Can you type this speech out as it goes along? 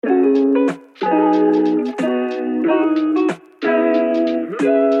Alright,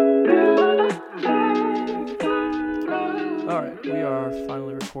 we are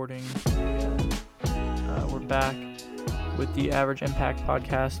finally recording again. We're back with the Average Impact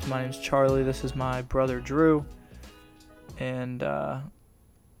Podcast. My name's Charlie. This is my brother Drew. And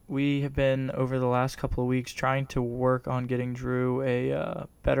we have been, over the last couple of weeks, trying to work on getting Drew a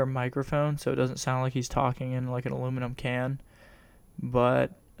better microphone so it doesn't sound like he's talking in like an aluminum can.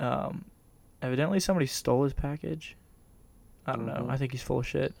 But evidently somebody stole his package. I don't know. I think he's full of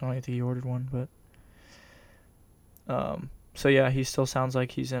shit. I don't even think he ordered one, but... So yeah, he still sounds like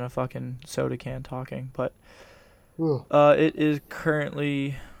he's in a fucking soda can talking, but it is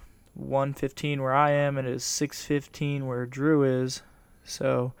currently 1:15 where I am, and it is 6:15 where Drew is,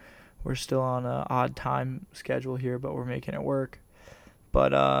 so we're still on an odd time schedule here, but we're making it work.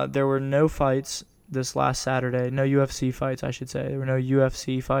 But there were no fights this last Saturday, no UFC fights, I should say. There were no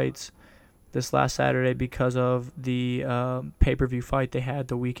UFC fights this last Saturday because of the pay-per-view fight they had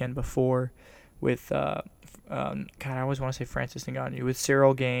the weekend before with God, I always want to say Francis Ngannou, with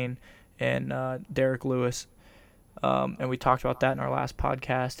Cyril Gane and Derek Lewis. And we talked about that in our last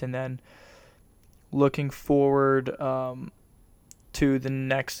podcast. And then looking forward to the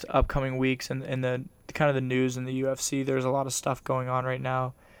next upcoming weeks and the kind of the news in the UFC, there's a lot of stuff going on right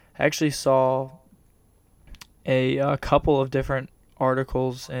now. I actually saw a couple of different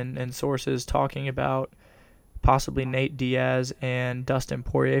articles and sources talking about possibly Nate Diaz and Dustin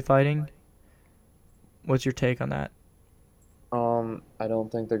Poirier fighting. What's your take on that? I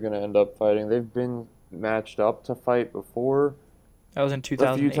don't think they're going to end up fighting. They've been matched up to fight before. That was in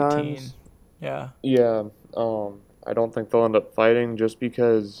 2018. A few times. Yeah. Yeah. I don't think they'll end up fighting just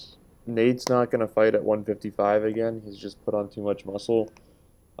because Nate's not going to fight at 155 again. He's just put on too much muscle.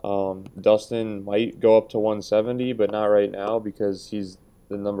 Dustin might go up to 170, but not right now because he's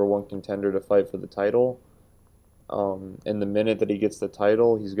the number one contender to fight for the title. And the minute that he gets the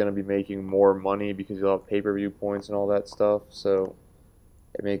title, he's going to be making more money because he'll have pay-per-view points and all that stuff. So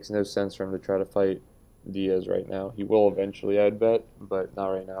it makes no sense for him to try to fight Diaz right now. He will eventually, I'd bet, but not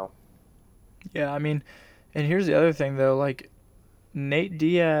right now. Yeah, I mean, and here's the other thing, though. Like, Nate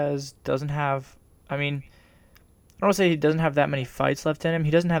Diaz doesn't have, I don't want to say he doesn't have that many fights left in him.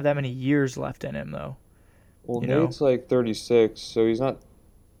 He doesn't have that many years left in him, though. Well, Nate's like 36, so he's not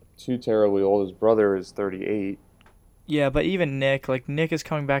too terribly old. His brother is 38. Yeah, but even Nick is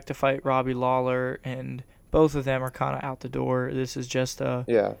coming back to fight Robbie Lawler, and both of them are kind of out the door. This is just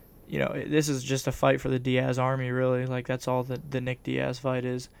this is just a fight for the Diaz army, really. Like, that's all the Nick Diaz fight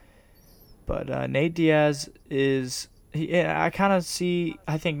is. But Nate Diaz is, I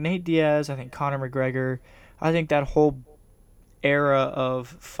think Nate Diaz, I think Conor McGregor, I think that whole era of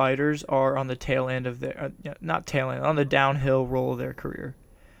fighters are on the tail end of their, not tail end, on the downhill roll of their career,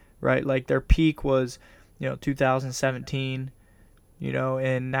 right? Like, their peak was 2017,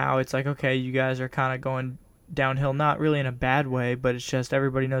 and now it's like, okay, you guys are kind of going downhill, not really in a bad way, but it's just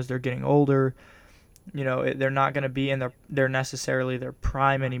everybody knows they're getting older. They're not going to be in necessarily their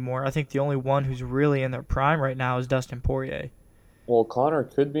prime anymore. I think the only one who's really in their prime right now is Dustin Poirier. Well, Conor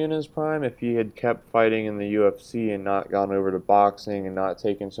could be in his prime if he had kept fighting in the UFC and not gone over to boxing and not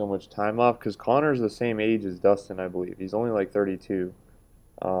taken so much time off, because Conor's the same age as Dustin, I believe. He's only like 32.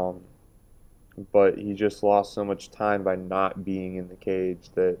 But he just lost so much time by not being in the cage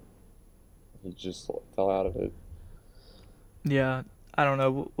that he just fell out of it. Yeah, I don't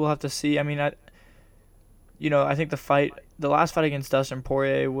know. We'll have to see. I mean, I think the last fight against Dustin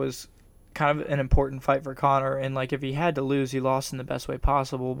Poirier was kind of an important fight for Conor, and like, if he had to lose, he lost in the best way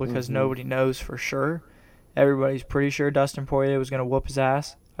possible because nobody knows for sure. Everybody's pretty sure Dustin Poirier was going to whoop his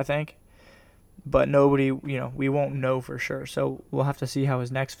ass, I think. But nobody, we won't know for sure. So we'll have to see how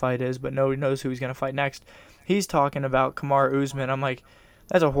his next fight is, but nobody knows who he's going to fight next. He's talking about Kamaru Usman. I'm like,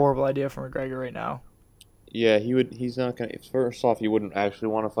 that's a horrible idea for McGregor right now. Yeah, he's not going to, first off, he wouldn't actually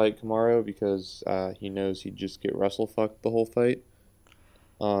want to fight Kamaru because he knows he'd just get wrestle-fucked the whole fight.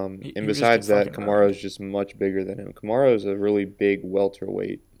 And besides that, Kamaru's just much bigger than him. Kamaru's a really big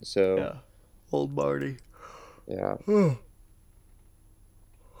welterweight, so. Yeah, old Marty. Yeah.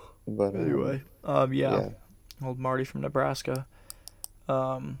 But anyway, old Marty from Nebraska.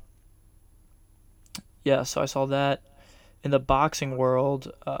 Yeah, so I saw that. In the boxing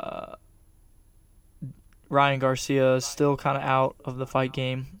world, Ryan Garcia is still kind of out of the fight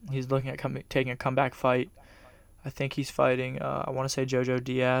game. He's looking at taking a comeback fight. I think he's fighting, I want to say Jojo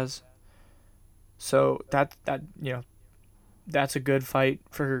Diaz. So that's a good fight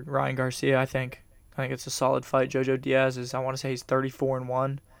for Ryan Garcia, I think. I think it's a solid fight. Jojo Diaz is, I want to say he's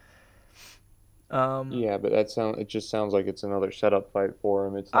 34-1. Yeah, but it just sounds like it's another setup fight for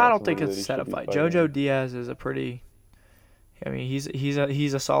him. It's I not don't think somebody it's that a he should setup be fight. fighting. Jojo Diaz is a pretty. I mean,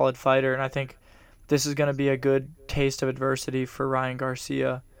 he's a solid fighter, and I think this is going to be a good taste of adversity for Ryan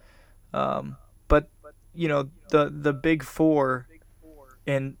Garcia. But the big four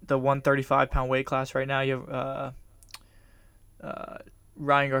in the 135-pound weight class right now, you have uh,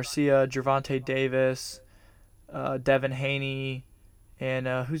 Ryan Garcia, Gervonta Davis, Devin Haney, and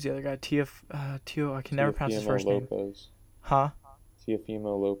who's the other guy? Tio. I can never pronounce his Teofimo first name. Lopez. Huh?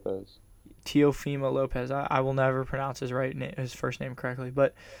 Teofimo Lopez. Teofimo Lopez. I will never pronounce his first name correctly,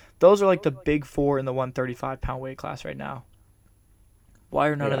 but those are like the big four in the 135-pound weight class right now. Why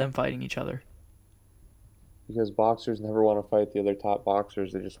are none of Yeah, them fighting each other? because boxers never want to fight the other top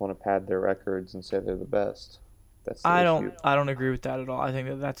boxers. They just want to pad their records and say they're the best. That's the I don't issue. I don't agree with that at all. I think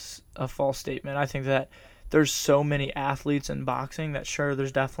that that's a false statement. I think that there's so many athletes in boxing that sure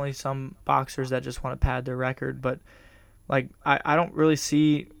there's definitely some boxers that just want to pad their record, but like I don't really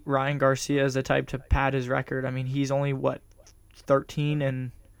see Ryan Garcia as the type to pad his record. I mean, he's only what 13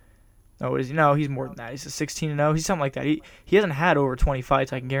 and oh, is he? No, he's more than that. He's a 16 and 0. He's something like that. He hasn't had over 20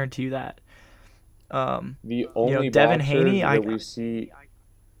 fights. I can guarantee you that. The only Devin boxers Haney. that we see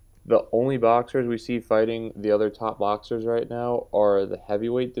The only boxers we see fighting the other top boxers right now are the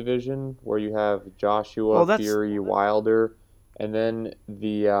heavyweight division, where you have Joshua, Well, that's Fury, Wilder, and then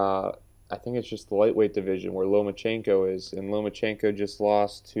I think it's just the lightweight division where Lomachenko is, and Lomachenko just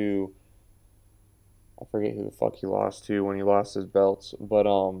lost to I forget who the fuck he lost to when he lost his belts, but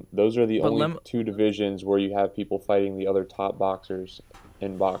those are the but only Lem. two divisions where you have people fighting the other top boxers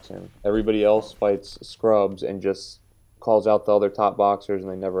in boxing. Everybody else fights scrubs and just calls out the other top boxers,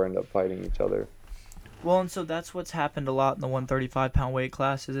 and they never end up fighting each other. Well, and so that's what's happened a lot in the 135-pound weight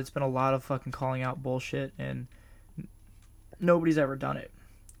class. Is it's been a lot of fucking calling out bullshit, and nobody's ever done it.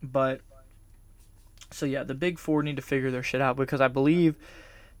 But so yeah, the big four need to figure their shit out because I believe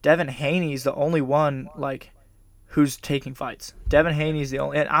Devin Haney's the only one like who's taking fights. Devin Haney's the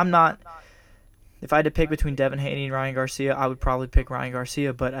only, and I'm not. If I had to pick between Devin Haney and Ryan Garcia, I would probably pick Ryan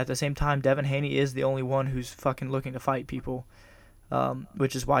Garcia. But at the same time, Devin Haney is the only one who's fucking looking to fight people,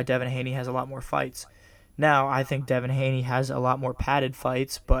 which is why Devin Haney has a lot more fights. Now, I think Devin Haney has a lot more padded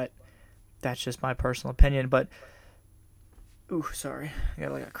fights, but that's just my personal opinion. But, ooh, sorry, I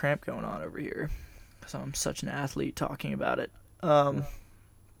got like a cramp going on over here because I'm such an athlete talking about it.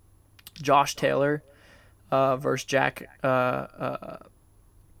 Josh Taylor versus Jack.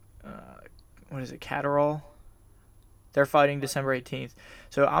 What is it? Catterall. They're fighting December 18th.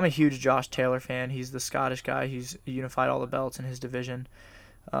 So I'm a huge Josh Taylor fan. He's the Scottish guy. He's unified all the belts in his division.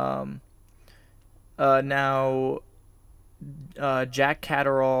 Now, Jack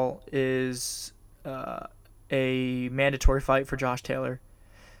Catterall is a mandatory fight for Josh Taylor.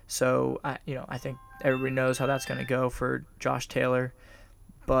 So I think everybody knows how that's going to go for Josh Taylor.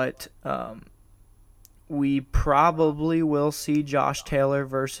 But we probably will see Josh Taylor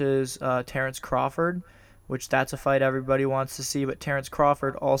versus Terrence Crawford, which that's a fight everybody wants to see. But Terrence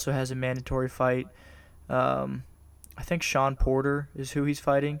Crawford also has a mandatory fight. I think Sean Porter is who he's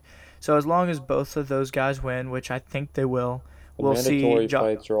fighting. So as long as both of those guys win, which I think they will, The we'll see. mandatory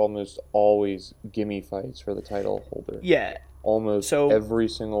fights are almost always gimme fights for the title holder. Yeah. Almost So every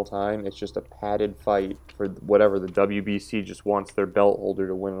single time, it's just a padded fight for whatever the WBC just wants their belt holder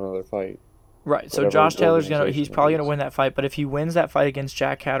to win another fight. right. So Whatever Josh Taylor's he's organization probably it gonna is. win that fight. But if he wins that fight against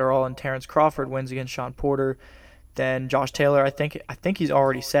Jack Catterall and Terrence Crawford wins against Sean Porter, then Josh Taylor, I think he's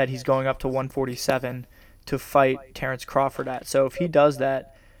already said he's going up to 147 to fight Terrence Crawford at. So if he does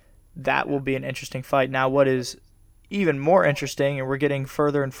that, that will be an interesting fight. Now, what is even more interesting, and we're getting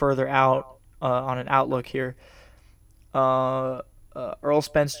further and further out on an outlook here, Earl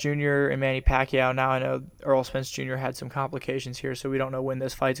Spence Jr. and Manny Pacquiao. Now I know Earl Spence Jr. had some complications here, so we don't know when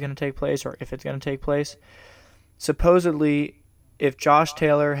this fight's going to take place or if it's going to take place. Supposedly, if Josh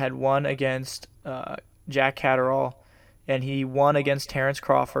Taylor had won against Jack Catterall and he won against Terrence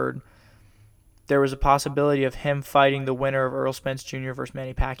Crawford, there was a possibility of him fighting the winner of Earl Spence Jr. versus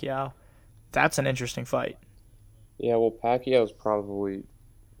Manny Pacquiao. That's an interesting fight. Yeah, well, Pacquiao's probably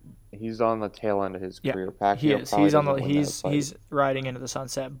he's on the tail end of his Yeah, career. he Pacquiao is. probably He's on the doesn't win that fight. he's riding into the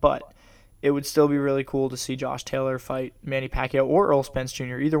sunset, but it would still be really cool to see Josh Taylor fight Manny Pacquiao or Earl Spence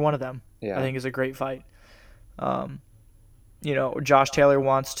Jr. Either one of them, Yeah, I think, is a great fight. Josh Taylor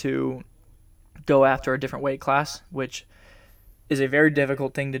wants to go after a different weight class, which is a very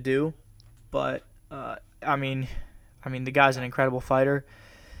difficult thing to do. But I mean, the guy's an incredible fighter.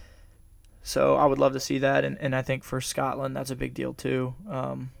 So I would love to see that, and I think for Scotland that's a big deal too.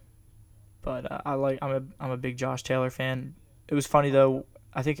 But I'm a big Josh Taylor fan. It was funny though.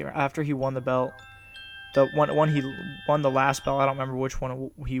 I think after he won the belt, the one he won the last belt. I don't remember which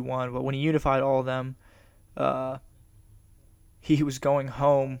one he won, but when he unified all of them, he was going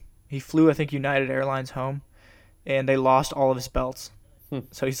home. He flew, I think, United Airlines home, and they lost all of his belts.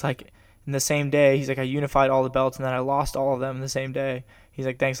 So he's like, in the same day, he's like, I unified all the belts, and then I lost all of them in the same day. He's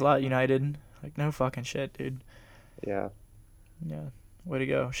like, thanks a lot, United. Like, no fucking shit, dude. Yeah. Yeah. Way to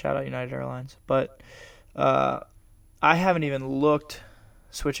go. Shout out United Airlines. But I haven't even looked,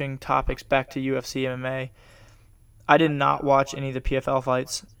 switching topics back to UFC MMA. I did not watch any of the PFL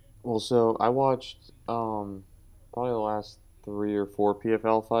fights. Well, so I watched probably the last 3 or 4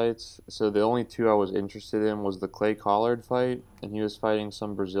 PFL fights. So the only 2 I was interested in was the Clay Collard fight, and he was fighting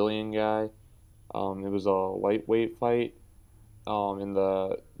some Brazilian guy. It was a lightweight fight. And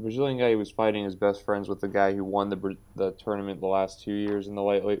the Brazilian guy he was fighting is best friends with the guy who won the tournament the last 2 years in the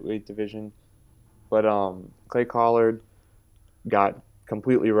lightweight division. But Clay Collard got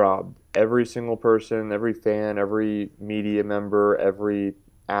completely robbed. Every single person, every fan, every media member, every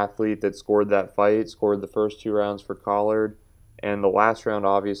athlete that scored that fight scored the first 2 rounds for Collard, and the last round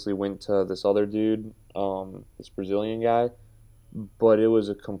obviously went to this other dude, this Brazilian guy. But it was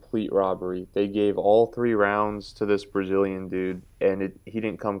a complete robbery. They gave all 3 rounds to this Brazilian dude, and he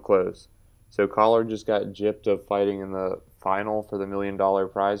didn't come close. So Collard just got gypped of fighting in the final for the $1 million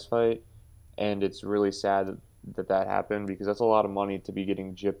prize fight, and it's really sad that happened because that's a lot of money to be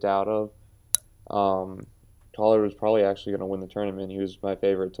getting gypped out of. Collard was probably actually going to win the tournament. He was my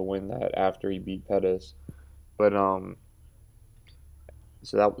favorite to win that after he beat Pettis. But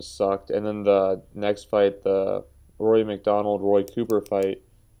so that was sucked. And then the next fight, the Rory McDonald-Roy Cooper fight.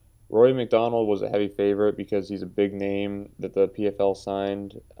 Rory McDonald was a heavy favorite because he's a big name that the PFL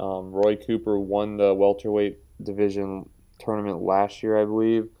signed. Roy Cooper won the welterweight division tournament last year, I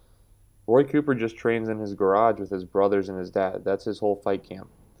believe. Roy Cooper just trains in his garage with his brothers and his dad. That's his whole fight camp.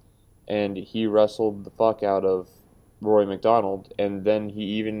 And he wrestled the fuck out of Rory McDonald, and then he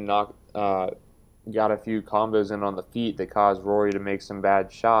even got a few combos in on the feet that caused Rory to make some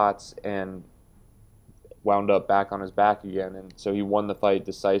bad shots and wound up back on his back again. And so he won the fight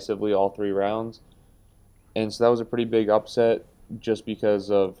decisively all 3 rounds. And so that was a pretty big upset just because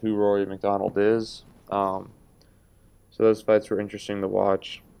of who Rory McDonald is. So those fights were interesting to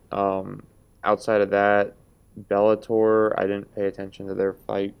watch. Outside of that, Bellator, I didn't pay attention to their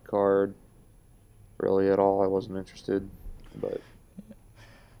fight card really at all. I wasn't interested. But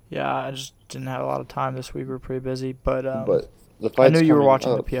yeah, I just didn't have a lot of time this week. We were pretty busy. But the fights I knew you were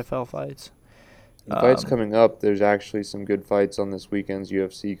watching up, the PFL fights. The fights coming up, there's actually some good fights on this weekend's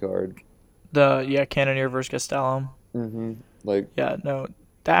UFC card. Cannonier versus Gastelum. Mm-hmm.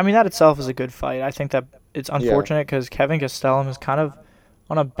 That itself is a good fight. I think that it's unfortunate because Kevin Gastelum is kind of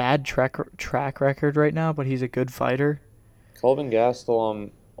on a bad track record right now, but he's a good fighter. Kelvin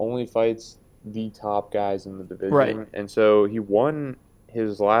Gastelum only fights the top guys in the division. Right. And so he won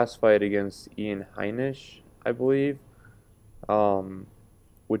his last fight against Ian Heinisch, I believe,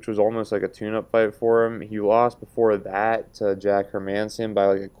 which was almost like a tune-up fight for him. He lost before that to Jack Hermanson by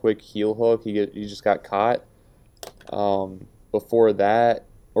like a quick heel hook. He just got caught. Before that,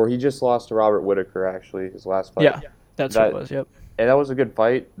 or he just lost to Robert Whittaker, actually, his last fight. Yeah, that's what it was, yep. And that was a good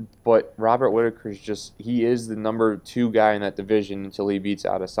fight, but Robert Whittaker he is the number 2 guy in that division until he beats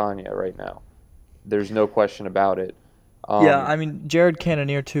Adesanya right now. There's no question about it. Jared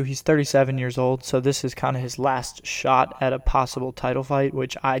Cannonier, too, he's 37 years old, so this is kind of his last shot at a possible title fight,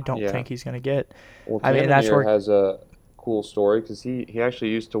 which I don't think he's going to get. Well, Cannonier has a cool story because he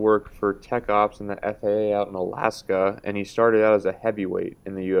actually used to work for Tech Ops in the FAA out in Alaska, and he started out as a heavyweight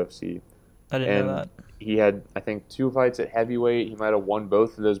in the UFC. I didn't know that. He had, I think, 2 fights at heavyweight. He might have won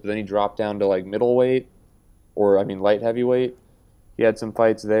both of those, but then he dropped down to like middleweight, light heavyweight. He had some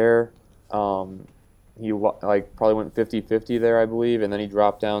fights there. He probably went 50-50 there, I believe, and then he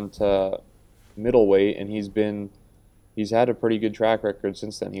dropped down to middleweight, and he's had a pretty good track record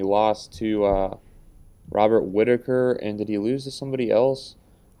since then. He lost to Robert Whittaker, and did he lose to somebody else?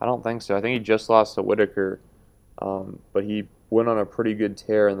 I don't think so. I think he just lost to Whittaker, but he went on a pretty good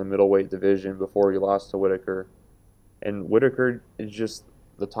tear in the middleweight division before he lost to Whittaker. And Whittaker is just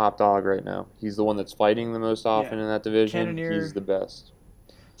the top dog right now. He's the one that's fighting the most often in that division. Cannonier, he's the best.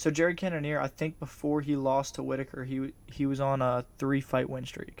 So Jared Cannonier, I think before he lost to Whittaker, he was on a 3-fight win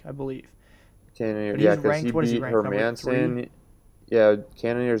streak, I believe. Cannonier, because he beat Hermanson. Yeah,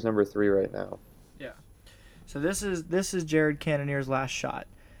 Cannonier's number 3 right now. Yeah. So this is Jared Cannonier's last shot.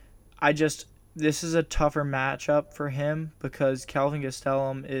 This is a tougher matchup for him because Kelvin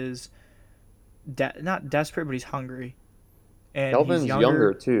Gastelum is not desperate, but he's hungry. And Kelvin's he's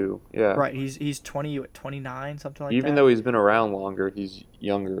younger too. Yeah. Right. He's 29, something like that. Even though he's been around longer, he's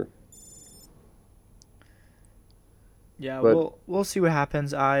younger. Yeah, But we'll see what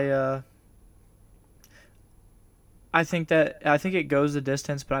happens. I think it goes the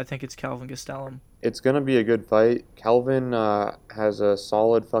distance, but I think it's Kelvin Gastelum. it's gonna be a good fight. Calvin has a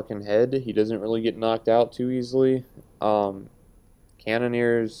solid fucking head. He doesn't really get knocked out too easily. Um,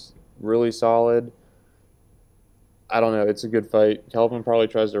 Cannonier's really solid. I don't know. It's a good fight. Calvin probably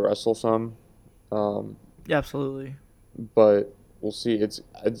tries to wrestle some, um, Yeah, absolutely. but we'll see. It's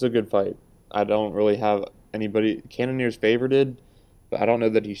a good fight. I don't really have anybody. Cannonier's favorited, but I don't know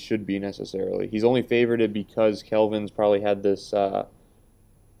that he should be necessarily. He's only favorited because Kelvin's probably had this.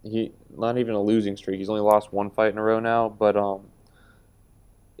 He not even a losing streak. He's only lost one fight in a row now, but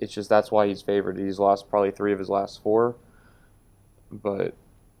it's just that's why he's favored. He's lost probably three of his last four, but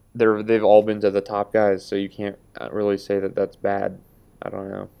they've all been to the top guys, so you can't really say that that's bad. I don't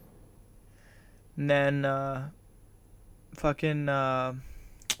know. And then fucking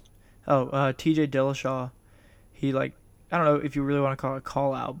TJ Dillashaw, he like I don't know if you really want to call it a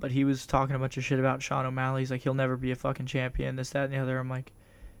call out, but he was talking a bunch of shit about Sean O'Malley. He's like he'll never be a fucking champion, this, that, and the other. I'm like,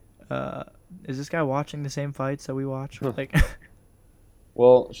 is this guy watching the same fights that we watch? Like,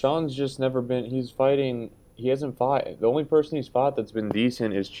 Well, Sean's just never been. He's fighting. He hasn't fought. The only person he's fought that's been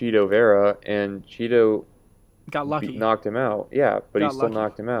decent is Cheeto Vera, and Cheeto got lucky. knocked him out. Yeah, but he Got still lucky.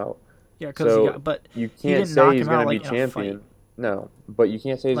 knocked him out. Yeah, because So you he can't didn't knock say he's him going out to be like in a fight. champion. No, but you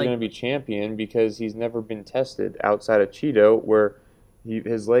can't say he's Like, going to be champion because he's never been tested outside of Cheeto, where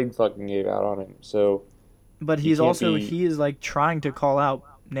his leg fucking gave out on him. So but he he's can't also be. he is like trying to call out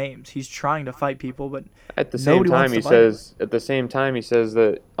names. He's trying to fight people, but At the same nobody time, wants to fight him. he says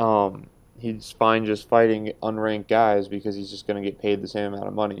that he's fine just fighting unranked guys because he's just going to get paid the same amount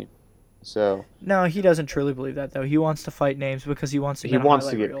of money. So No, he doesn't truly believe that though. He wants to fight names because he wants to he get a wants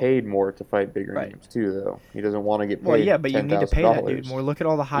to highlight get reel. paid more to fight bigger Right. names too, though. He doesn't want to get Well, paid yeah, but you need to pay that dude $10,000. more. Look at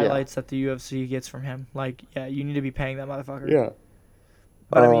all the Yeah, highlights that the UFC gets from him. Like, yeah, you need to be paying that motherfucker. yeah,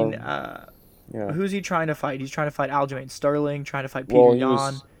 But I mean, yeah. who's he trying to fight? He's trying to fight Aljamain Sterling, trying to fight Peter Well,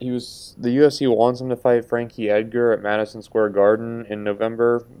 Yan. he was the UFC wants him to fight Frankie Edgar at Madison Square Garden in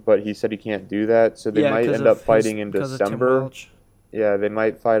November, but he said he can't do that, so they Yeah, might end up fighting in because of Tim December. Welch. Yeah, they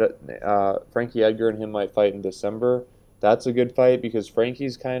might fight. Frankie Edgar and him might fight in December. That's a good fight because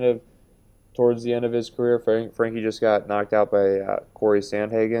Frankie's kind of towards the end of his career. Frankie just got knocked out by Corey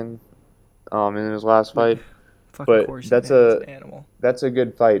Sandhagen in his last fight. Fucking Corey Sandhagen's an animal. That's a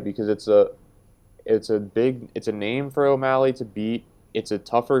good fight because it's a name for O'Malley to beat. It's a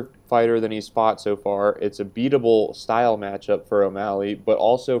tougher fighter than he's fought so far. It's a beatable style matchup for O'Malley, but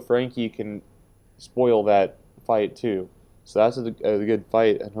also Frankie can spoil that fight too. So that's a good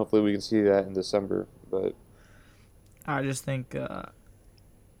fight, and hopefully we can see that in December. But I just think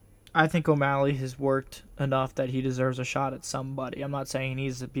I think O'Malley has worked enough that he deserves a shot at somebody. I'm not saying he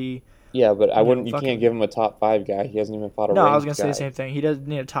needs to be. yeah, but I wouldn't. You fucking. can't give him a top 5 guy. He hasn't even fought a No, I was ranked gonna say the guy. same thing. He doesn't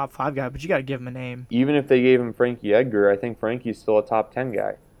need a top 5 guy, but you got to give him a name. Even if they gave him Frankie Edgar, I think Frankie's still a top 10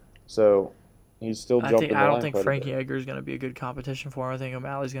 guy. So he's still jumping the line. I don't think quite a Frankie bit. Edgar is gonna be a good competition for him. I think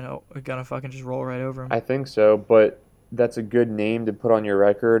O'Malley's gonna fucking just roll right over him. I think so, but that's a good name to put on your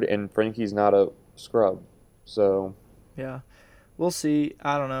record, and Frankie's not a scrub. So Yeah, we'll see.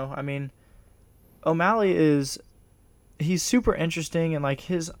 I don't know. I mean, O'Malley he's super interesting, and like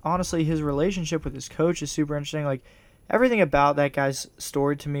his relationship with his coach is super interesting. Like everything about that guy's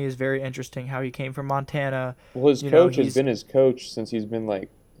story to me is very interesting. How he came from Montana. well, his coach has been his coach since he's been like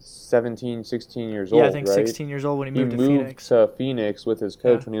 17, 16 years old, Yeah, I think right? 16 years old when he moved to moved Phoenix. to Phoenix with his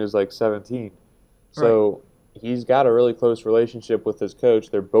coach Yeah. when he was like 17. So he's got a really close relationship with his coach.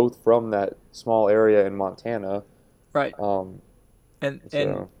 They're both from that small area in Montana. Right. And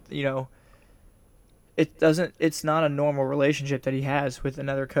you know, it's not a normal relationship that he has with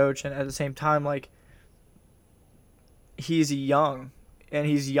another coach, and at the same time, like he's young in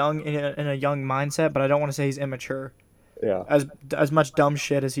a young mindset, but I don't want to say he's immature. Yeah. As much dumb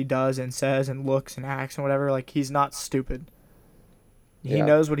shit as he does and says and looks and acts and whatever, like he's not stupid. He Yeah.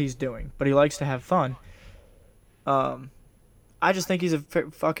 knows what he's doing, but he likes to have fun. I just think he's a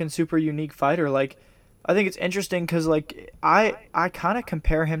fucking super unique fighter. Like, I think it's interesting because like I kind of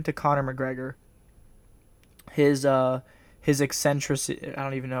compare him to Conor McGregor. His eccentricity, I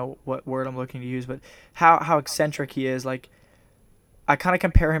don't even know what word I'm looking to use, but how eccentric he is. Like, I kind of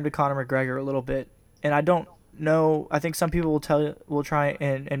compare him to Conor McGregor a little bit, and I don't know. I think some people will try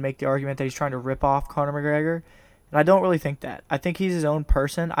and make the argument that he's trying to rip off Conor McGregor, and I don't really think that. I think he's his own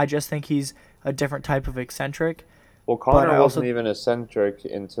person. I just think he's a different type of eccentric. Well, Conor wasn't even eccentric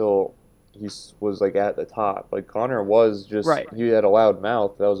until he was like at the top. Like Conor was just he had a loud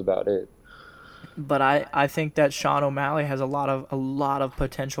mouth. That was about it. But I think that Sean O'Malley has a lot of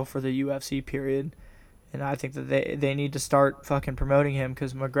potential for the UFC period, And I think that they need to start fucking promoting him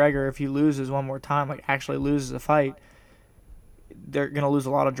because McGregor, if he loses one more time, like actually loses a fight, they're going to lose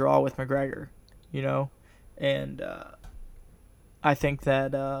a lot of draw with McGregor, you know? And I think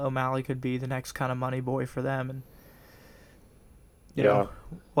that O'Malley could be the next kind of money boy for them. And, you know,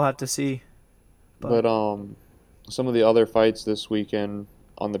 we'll have to see. But some of the other fights this weekend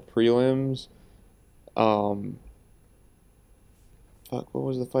on the prelims, fuck, what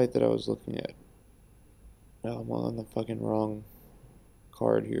was the fight that I was looking at? No, I'm on the fucking wrong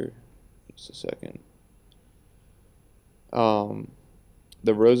card here. Just a second.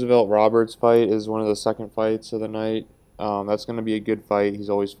 The Roosevelt Roberts fight is one of the second fights of the night. That's going to be a good fight. He's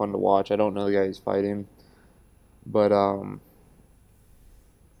always fun to watch. I don't know the guy he's fighting. But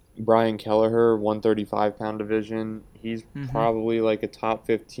Brian Kelleher, 135-pound division. He's probably like a top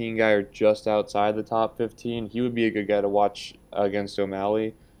 15 guy or just outside the top 15. He would be a good guy to watch against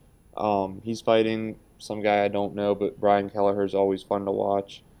O'Malley. He's fighting some guy I don't know, but Brian Kelleher is always fun to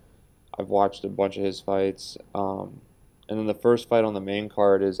watch. I've watched a bunch of his fights. And then the first fight on the main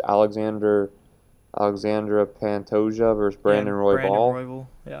card is Alexandra Pantoja versus Brandon Royval. Royval,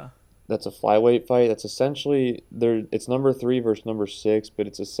 yeah. That's a flyweight fight. That's essentially it's number 3 versus number 6, but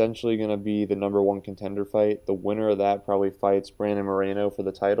it's essentially going to be the number 1 contender fight. The winner of that probably fights Brandon Moreno for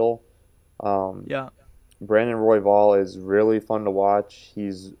the title. Yeah. Brandon Royval is really fun to watch.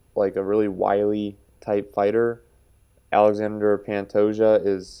 He's like a really wily type fighter. Alexander Pantoja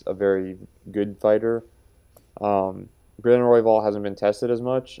is a very good fighter. Brandon Royval hasn't been tested as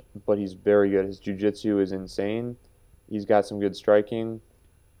much, but he's very good. His jiu-jitsu is insane. He's got some good striking.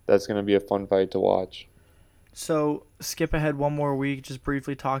 That's going to be a fun fight to watch. So, skip ahead one more week, just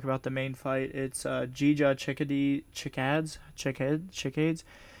briefly talk about the main fight. It's Giga Chikadze.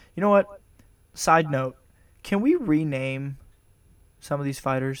 You know what? Side note, can we rename some of these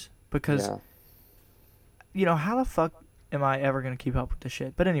fighters? Because, you know, how the fuck am I ever going to keep up with this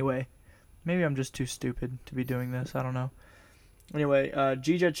shit? But anyway, maybe I'm just too stupid to be doing this. I don't know. Anyway,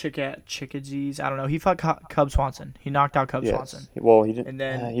 Giga Chikadze, I don't know. He fought Cub Swanson. He knocked out Cub Swanson. Well, he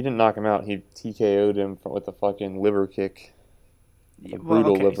didn't knock him out. He TKO'd him with a fucking liver kick.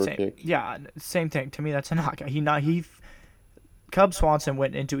 Brutal liver kick. Yeah, same thing. To me, that's a knockout. Cub Swanson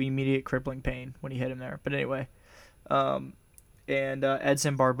went into immediate crippling pain when he hit him there. But anyway, and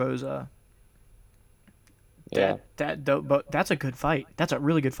Edson Barboza. That's a good fight. That's a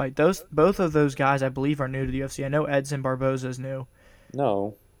really good fight. Both of those guys, I believe, are new to the UFC. I know Edson Barboza is new.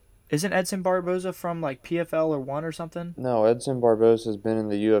 No. Isn't Edson Barboza from like PFL or One or something? No, Edson Barboza has been in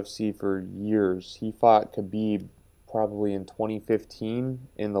the UFC for years. He fought Khabib probably in 2015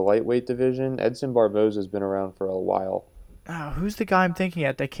 in the lightweight division. Edson Barboza has been around for a while. Oh, who's the guy I'm thinking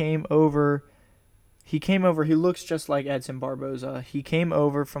at that came over? He looks just like Edson Barboza. He came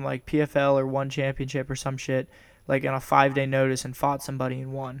over from like PFL or One Championship or some shit, like on a 5-day notice and fought somebody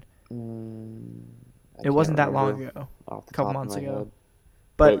and won. It wasn't that long ago. A couple months ago.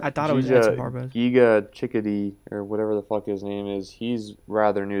 But I thought it was Edson Barboza. Giga Chikadze, or whatever the fuck his name is, he's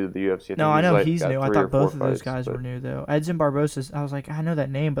rather new to the UFC. I know he's new. I thought both of those guys were new, though. Edson Barboza, I was like, I know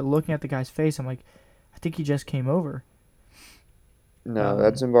that name, but looking at the guy's face, I'm like, I think he just came over. No,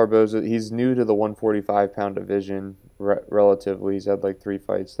 Edson Barboza, he's new to the 145-pound division, relatively. He's had like 3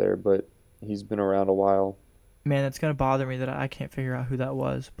 fights there, but he's been around a while. Man, it's going to bother me that I can't figure out who that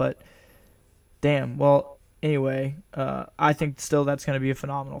was. But, damn. Well, anyway, I think still that's going to be a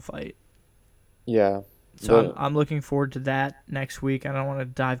phenomenal fight. Yeah. So I'm looking forward to that next week. I don't want to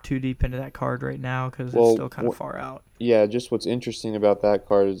dive too deep into that card right now because it's still kind of far out. Yeah, just what's interesting about that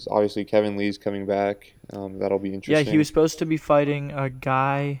card is obviously Kevin Lee's coming back. That'll be interesting. Yeah, he was supposed to be fighting a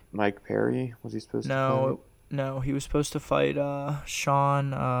guy. Mike Perry? Was he supposed to fight? No, he was supposed to fight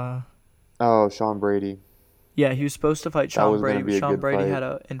Sean. Sean Brady. Yeah, he was supposed to fight Sean Brady. Sean Brady had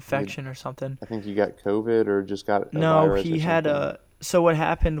an infection or something. I think he got COVID or just got a virus. No, he had a... So what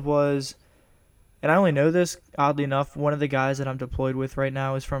happened was... And I only know this, oddly enough, one of the guys that I'm deployed with right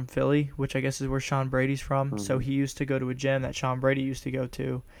now is from Philly, which I guess is where Sean Brady's from. Mm-hmm. So he used to go to a gym that Sean Brady used to go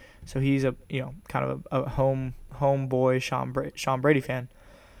to. So he's a kind of a homeboy Sean Brady fan.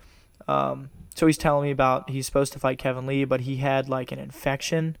 So he's telling me about he's supposed to fight Kevin Lee, but he had like an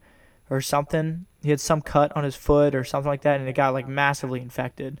infection or something. He had some cut on his foot or something like that, and it got like massively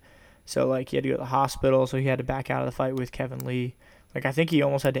infected. So like he had to go to the hospital, so he had to back out of the fight with Kevin Lee. Like, I think he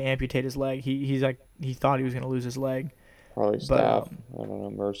almost had to amputate his leg. He thought he was going to lose his leg. Probably staph. I don't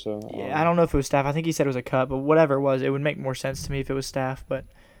know, MRSA. Yeah, I don't know if it was staph. I think he said it was a cut, but whatever it was, it would make more sense to me if it was staph. But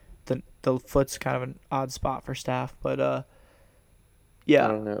the foot's kind of an odd spot for staph. But, yeah. I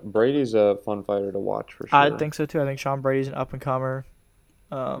don't know. Brady's a fun fighter to watch for sure. I think so, too. I think Sean Brady's an up-and-comer.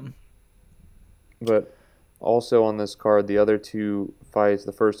 But Also on this card, the other two fights,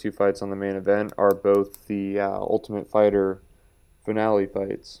 the first two fights on the main event, are both the Ultimate Fighter finale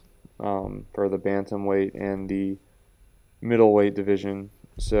fights for the bantamweight and the middleweight division.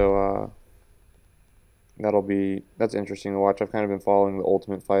 So that's interesting to watch. I've kind of been following the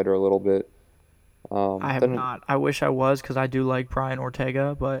Ultimate Fighter a little bit. I have not. I wish I was, because I do like Brian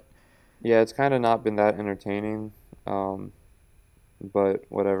Ortega, but yeah, it's kind of not been that entertaining. But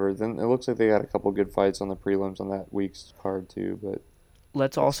whatever. Then it looks like they got a couple good fights on the prelims on that week's card too. But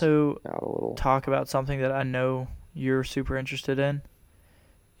let's also talk about something that I know you're super interested in.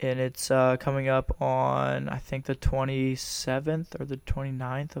 And it's coming up on, I think, the 27th or the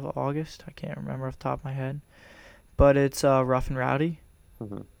 29th of August. I can't remember off the top of my head. But it's Rough and Rowdy.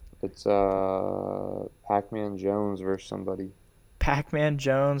 Mm-hmm. It's Pac-Man Jones versus somebody. Pac-Man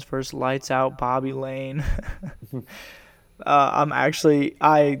Jones versus Lights Out Bobby Lane.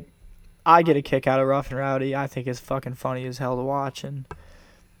 I get a kick out of Rough and Rowdy. I think it's fucking funny as hell to watch, and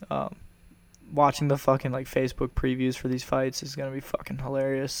watching the fucking like Facebook previews for these fights is gonna be fucking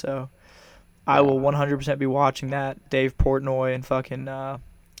hilarious. So I will 100% be watching that. Dave Portnoy and fucking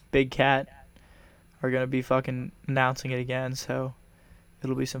Big Cat are gonna be fucking announcing it again, so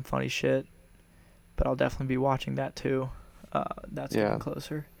it'll be some funny shit. But I'll definitely be watching that too. That's getting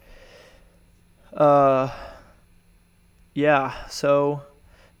closer. Yeah, so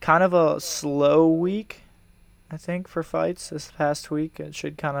kind of a slow week, I think, for fights this past week. It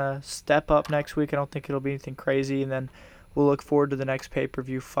should kind of step up next week. I don't think it'll be anything crazy, and then we'll look forward to the next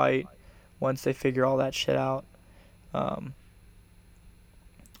pay-per-view fight once they figure all that shit out. I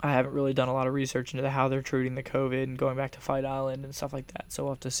haven't really done a lot of research into how they're treating the COVID and going back to Fight Island and stuff like that, so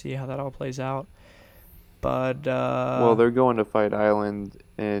we'll have to see how that all plays out. But well, they're going to Fight Island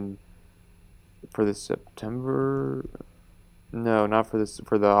for the September. No, not for this.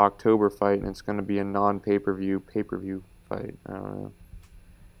 For the October fight, and it's going to be a non-pay-per-view fight. I don't know.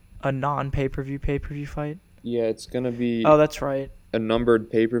 A non-pay-per-view fight? Yeah, it's going to be. Oh, that's right. A numbered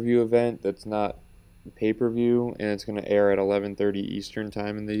pay-per-view event that's not pay-per-view, and it's going to air at 11:30 Eastern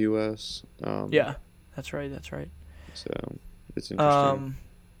time in the U.S. Yeah, that's right. So it's interesting.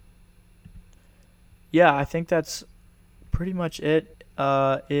 Yeah, I think that's pretty much it.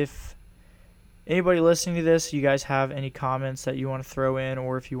 If anybody listening to this, you guys have any comments that you want to throw in,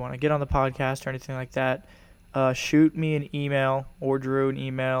 or if you want to get on the podcast or anything like that, shoot me an email or Drew an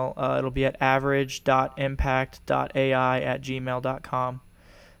email. It'll be at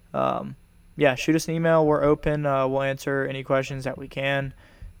average.impact.ai@gmail.com. Yeah, shoot us an email. We're open. We'll answer any questions that we can.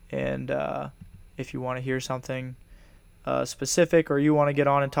 And if you want to hear something specific, or you want to get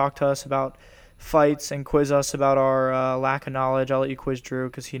on and talk to us about fights and quiz us about our lack of knowledge, I'll let you quiz Drew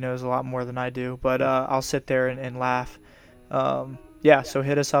because he knows a lot more than I do, but I'll sit there and laugh. Yeah, so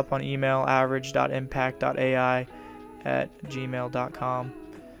hit us up on email, average.impact.ai@gmail.com.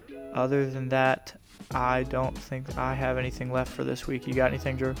 Other than that, I don't think I have anything left for this week. You got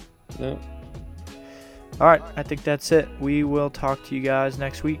anything, Drew? No. All right, I think that's it. We will talk to you guys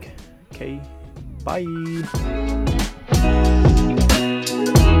next week. Okay, bye.